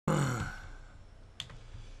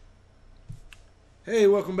Hey,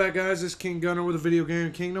 welcome back, guys. This is King Gunner with the Video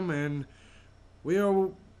Game Kingdom, and we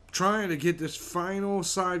are trying to get this final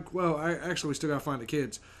side. Well, we still gotta find the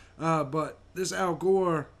kids, but this Al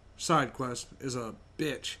Gore side quest is a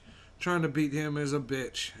bitch. Trying to beat him is a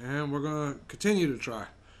bitch, and we're gonna continue to try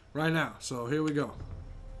right now. So here we go.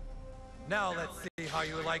 Now let's see how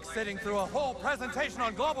you like sitting through a whole presentation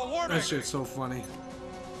on global warming. That shit's so funny.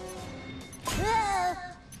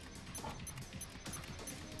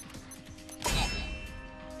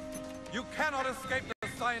 You cannot escape the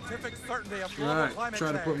scientific certainty of global climate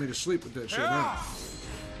Try to change. put me to sleep with that shit now.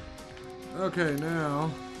 Okay,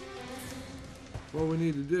 now what we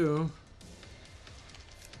need to do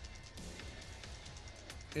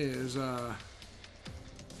is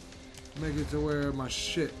make it to where my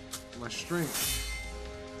strength.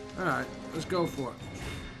 Alright, let's go for it.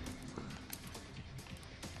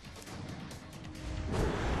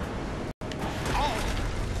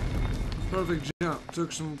 Perfect jump.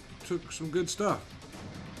 Took some good stuff.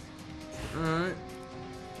 Alright.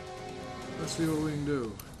 Let's see what we can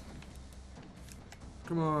do.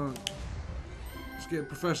 Come on. Let's get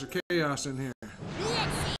Professor Chaos in here.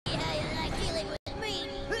 Let's see how you like dealing with me.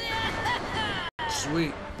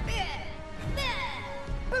 Sweet.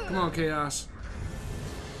 Come on, Chaos.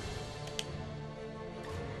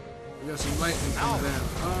 We got some lightning coming down.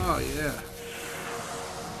 Oh, yeah.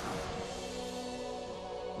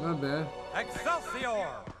 Not bad. Excelsior!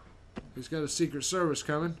 He's got a Secret Service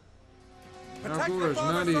coming. Al Protect Gore the is not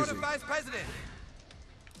father, son easy. of Vice President.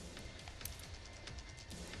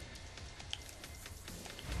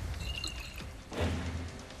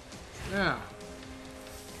 Yeah.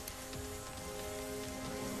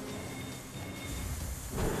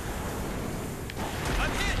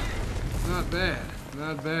 I'm hit. Not bad.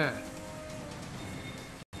 Not bad.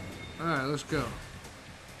 Alright, let's go.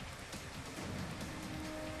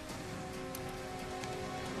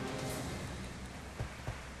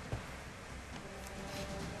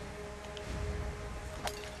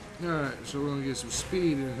 Alright, so we're gonna get some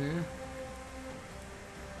speed in here.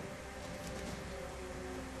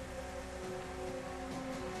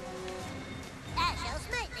 That shall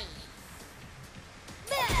smite me.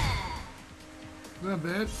 Not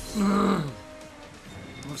bad.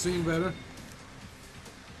 I've seen better.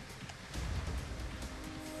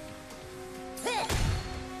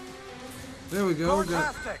 There we go. We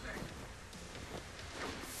got, Fantastic.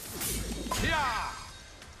 Yeah.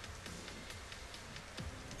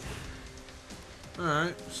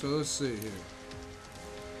 alright, so let's see here.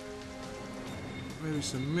 Maybe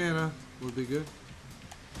some mana would be good.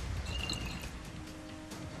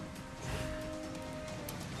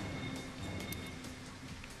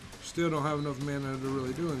 Still don't have enough mana to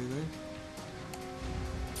really do anything.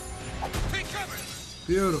 Take cover.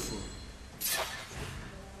 Beautiful.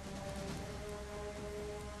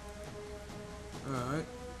 Alright.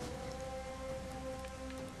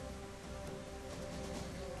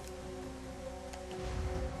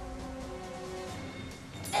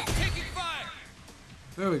 Taking fire.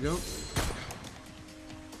 There we go.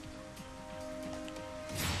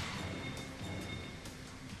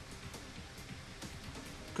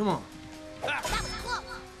 Come on. That was close.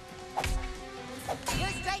 You're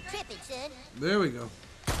straight tripping, son. There we go.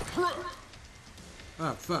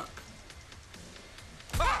 Ah, fuck.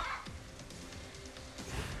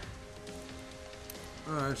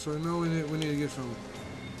 Alright, so we know we need to get some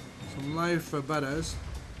life for butters.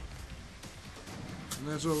 And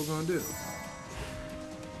that's what we're gonna do.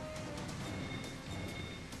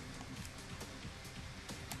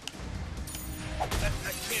 I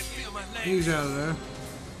can't feel my legs. He's out of there.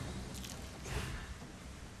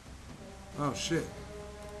 Oh shit.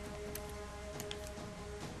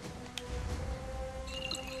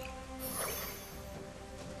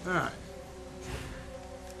 Alright.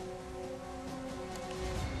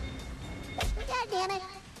 God damn it.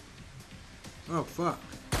 Oh fuck.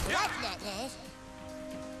 That's not nice.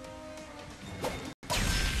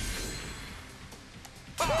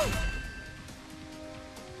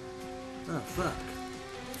 Oh fuck.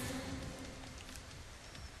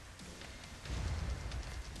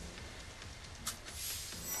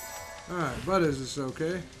 Alright, Butters is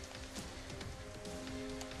okay.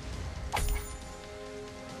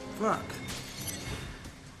 Fuck.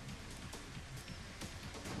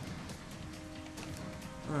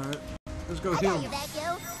 Alright, let's go I heal got him. your back,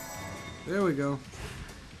 yo. There we go.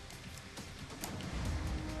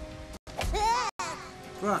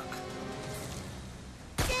 Fuck.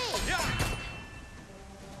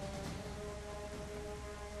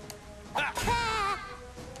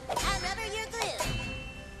 I'll rubber your glue.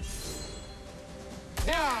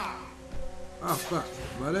 Oh fuck.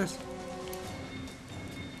 Butters?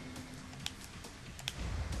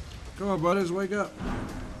 Come on, brothers, wake up.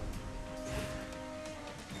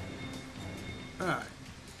 Alright.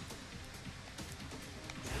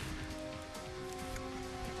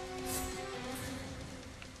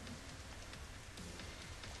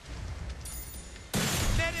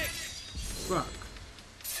 Fuck.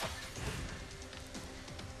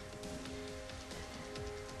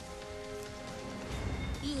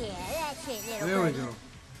 Yeah, that's it, little There we buddy. go.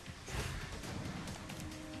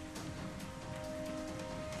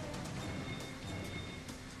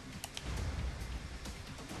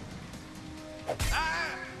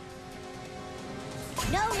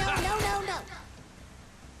 No, no, no, no, no.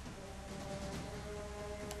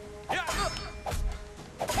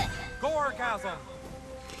 Gorgasm!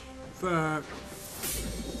 Fuck.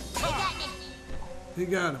 They got me. He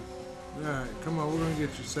got him. Alright, come on, we're gonna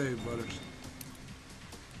get you saved, Butters.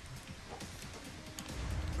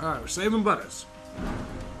 Alright, we're saving Butters.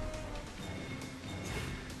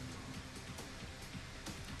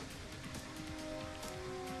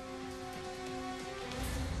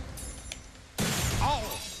 Oh!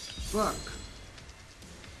 Fuck.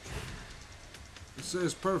 It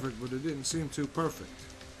says perfect, but it didn't seem too perfect.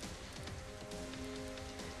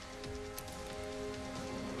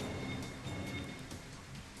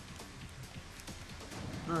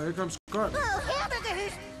 Alright, here comes Cartman. Oh,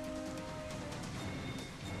 hamburgers!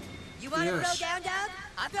 You want to Yes. throw down, dog?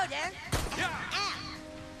 I'll throw down.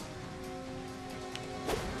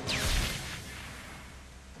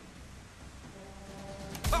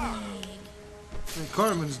 Ow! And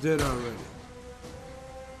Cartman's dead already.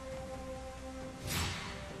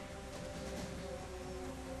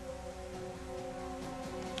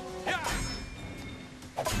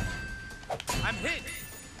 I'm hit!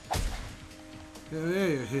 Yeah, there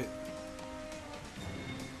you hit.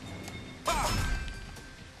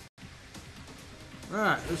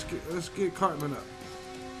 Alright, let's get Cartman up.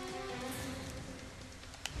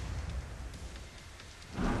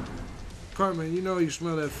 Cartman, you know you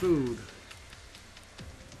smell that food.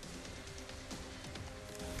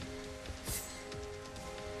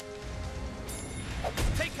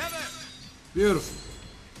 Take cover! Beautiful.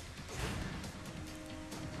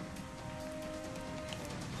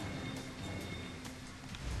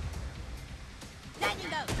 Lightning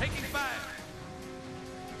bolt. Taking fire!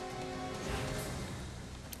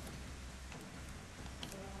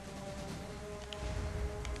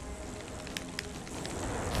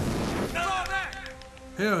 Throw back!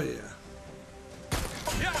 Hell yeah.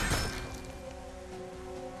 Yeah!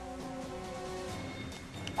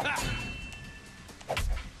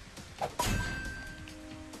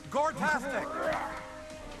 Gortastic!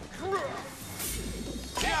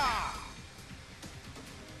 Yeah!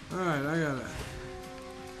 Alright, I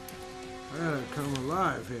gotta come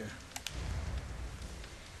alive here.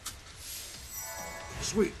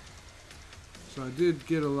 Sweet. So I did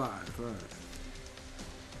get alive, alright.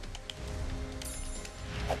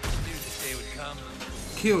 Knew this day would come.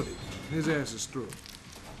 Killed him. His ass is through.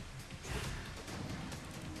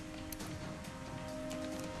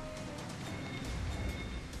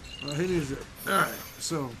 He needs it. Alright,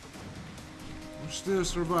 so we're still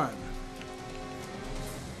surviving.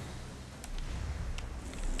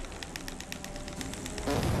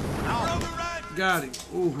 Got him.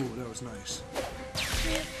 Ooh, that was nice.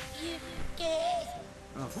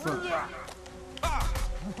 Oh fuck.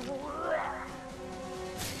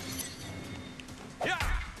 Yeah!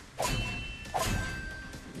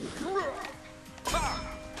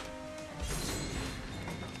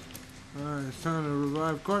 Alright, it's time to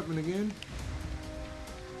revive Cartman again.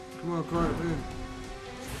 Come on, Cartman.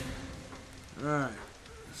 Alright,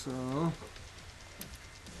 so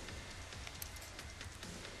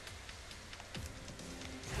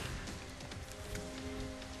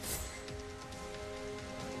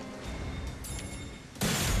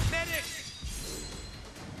Medic!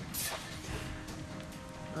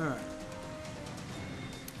 alright.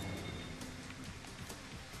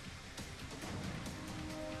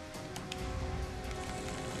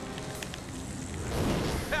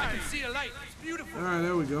 I can see a light. It's beautiful. Alright,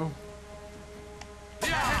 there we go.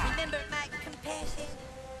 Yeah! Remember my compassion?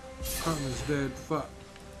 Cartman's dead. Fuck.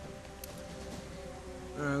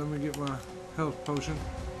 Alright, let me get my health potion.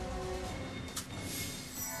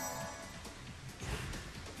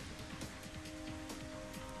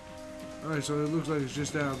 Alright, so it looks like it's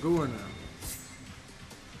just Al Gore now.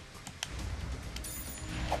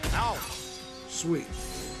 Ow! Sweet.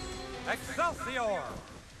 Excelsior!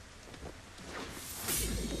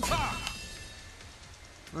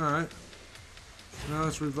 Alright. So now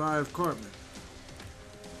let's revive Cartman.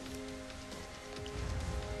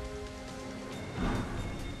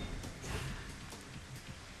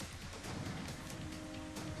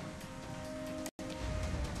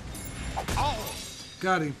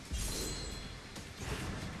 Got him.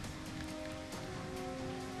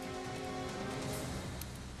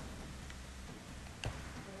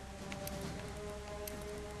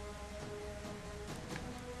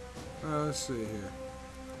 Let's see here.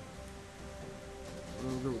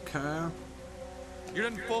 We'll go with Kyle. You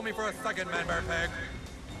didn't fool me for a second, Man-Bear Pig.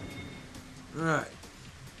 Alright.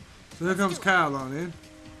 So here comes Kyle on in.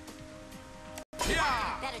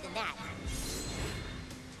 Yeah! Better than that.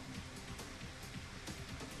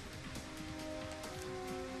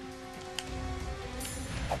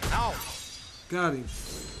 Ow! Got him.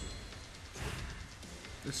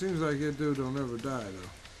 It seems like that dude don't ever die though.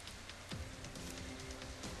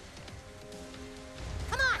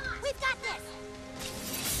 Come on, we've got this.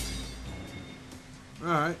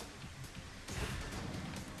 Alright.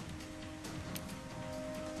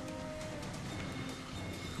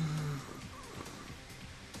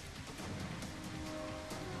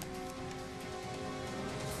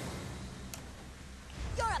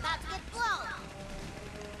 You're about to get blown.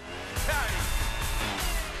 Hey!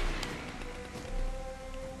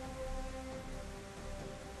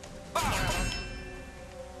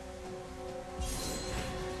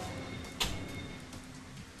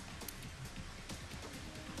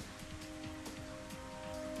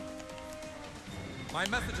 My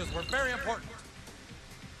messages were very important.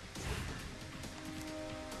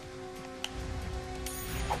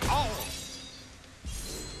 Oh!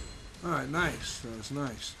 Alright, nice. That's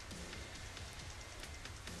nice.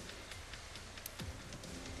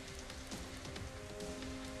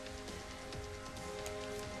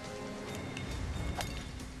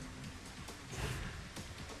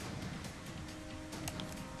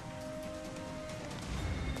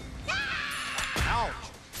 Ouch!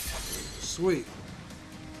 Sweet.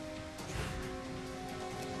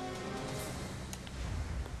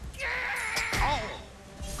 Oh!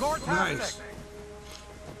 Gore-tastic! Nice.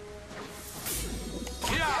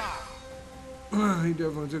 Yeah! He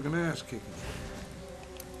definitely took an ass kicking.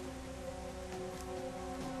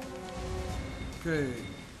 Okay.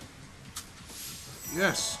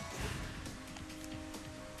 Yes.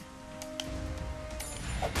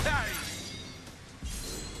 Hey!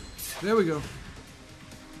 There we go.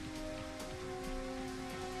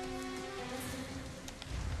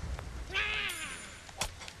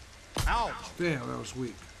 Ouch! Damn, that was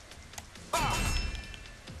weak. Ah!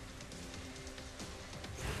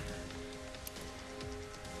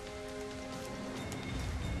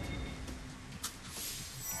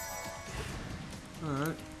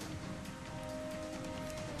 Alright.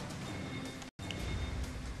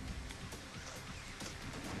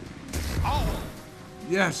 Oh!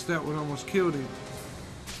 Yes, that one almost killed him.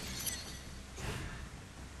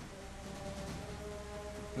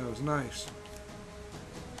 That was nice.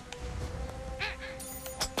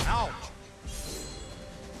 Ouch!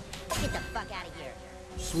 Get the fuck out of here.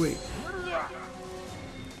 Sweet.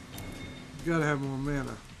 You gotta have more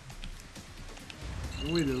mana.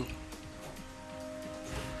 And we do.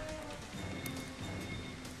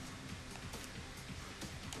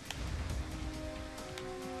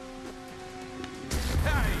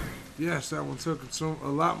 Hey! Yes, that one took a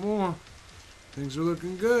lot more. Things are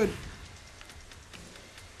looking good.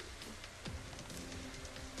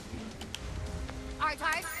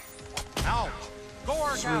 Artard, Ouch!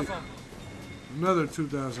 Gore-gasm! Another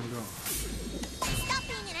 2,000 gone. stop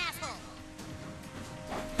being an asshole.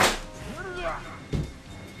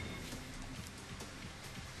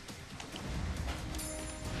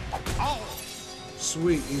 Oh!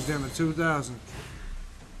 Sweet, he's down to 2,000.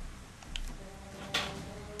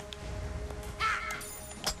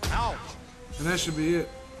 Ouch! And that should be it.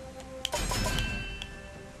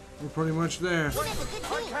 We're pretty much there. You make a good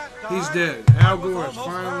I team. can't die. He's dead. I Al was Gore is almost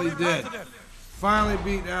finally early dead. president. Finally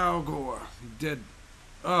beat Al Gore. He did.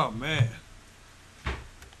 Oh, man.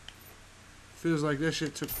 Feels like that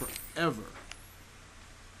shit took forever.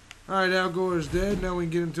 Alright, Al Gore is dead. Now we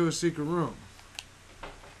can get into a secret room.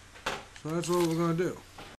 So that's what we're going to do.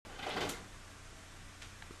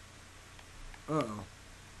 Uh-oh.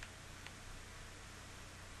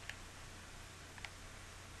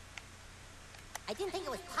 I didn't think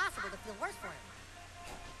it was possible to feel worse for him.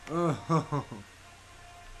 Oh.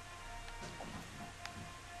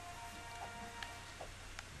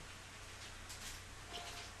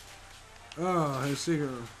 Oh, his secret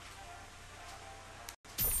room.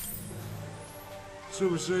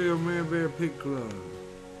 Super Serial Man-Bear Pig Club.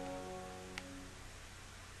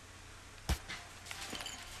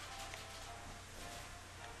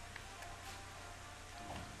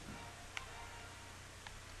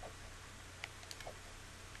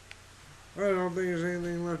 I don't think there's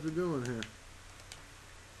anything left to do in here.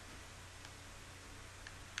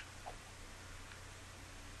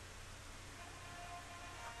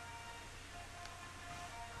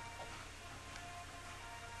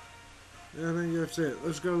 I think that's it.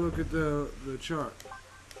 Let's go look at the chart.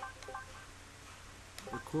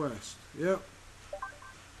 The quest. Yep.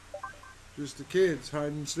 Just the kids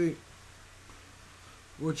hide and seek.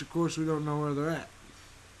 Which, of course, we don't know where they're at.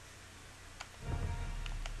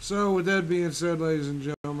 So, with that being said, ladies and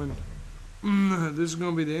gentlemen, this is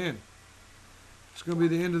going to be the end. It's going to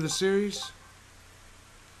be the end of the series.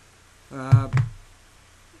 There's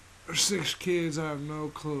 6 kids. I have no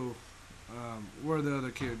clue where the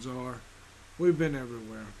other kids are. We've been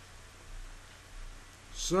everywhere.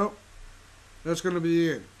 So, that's going to be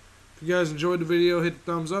the end. If you guys enjoyed the video, hit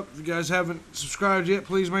the thumbs up. If you guys haven't subscribed yet,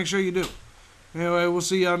 please make sure you do. Anyway, we'll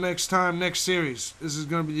see y'all next time, next series. This is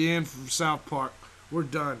going to be the end from South Park. We're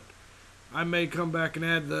done. I may come back and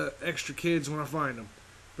add the extra kids when I find them.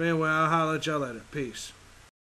 But anyway, I'll holler at y'all later. Peace.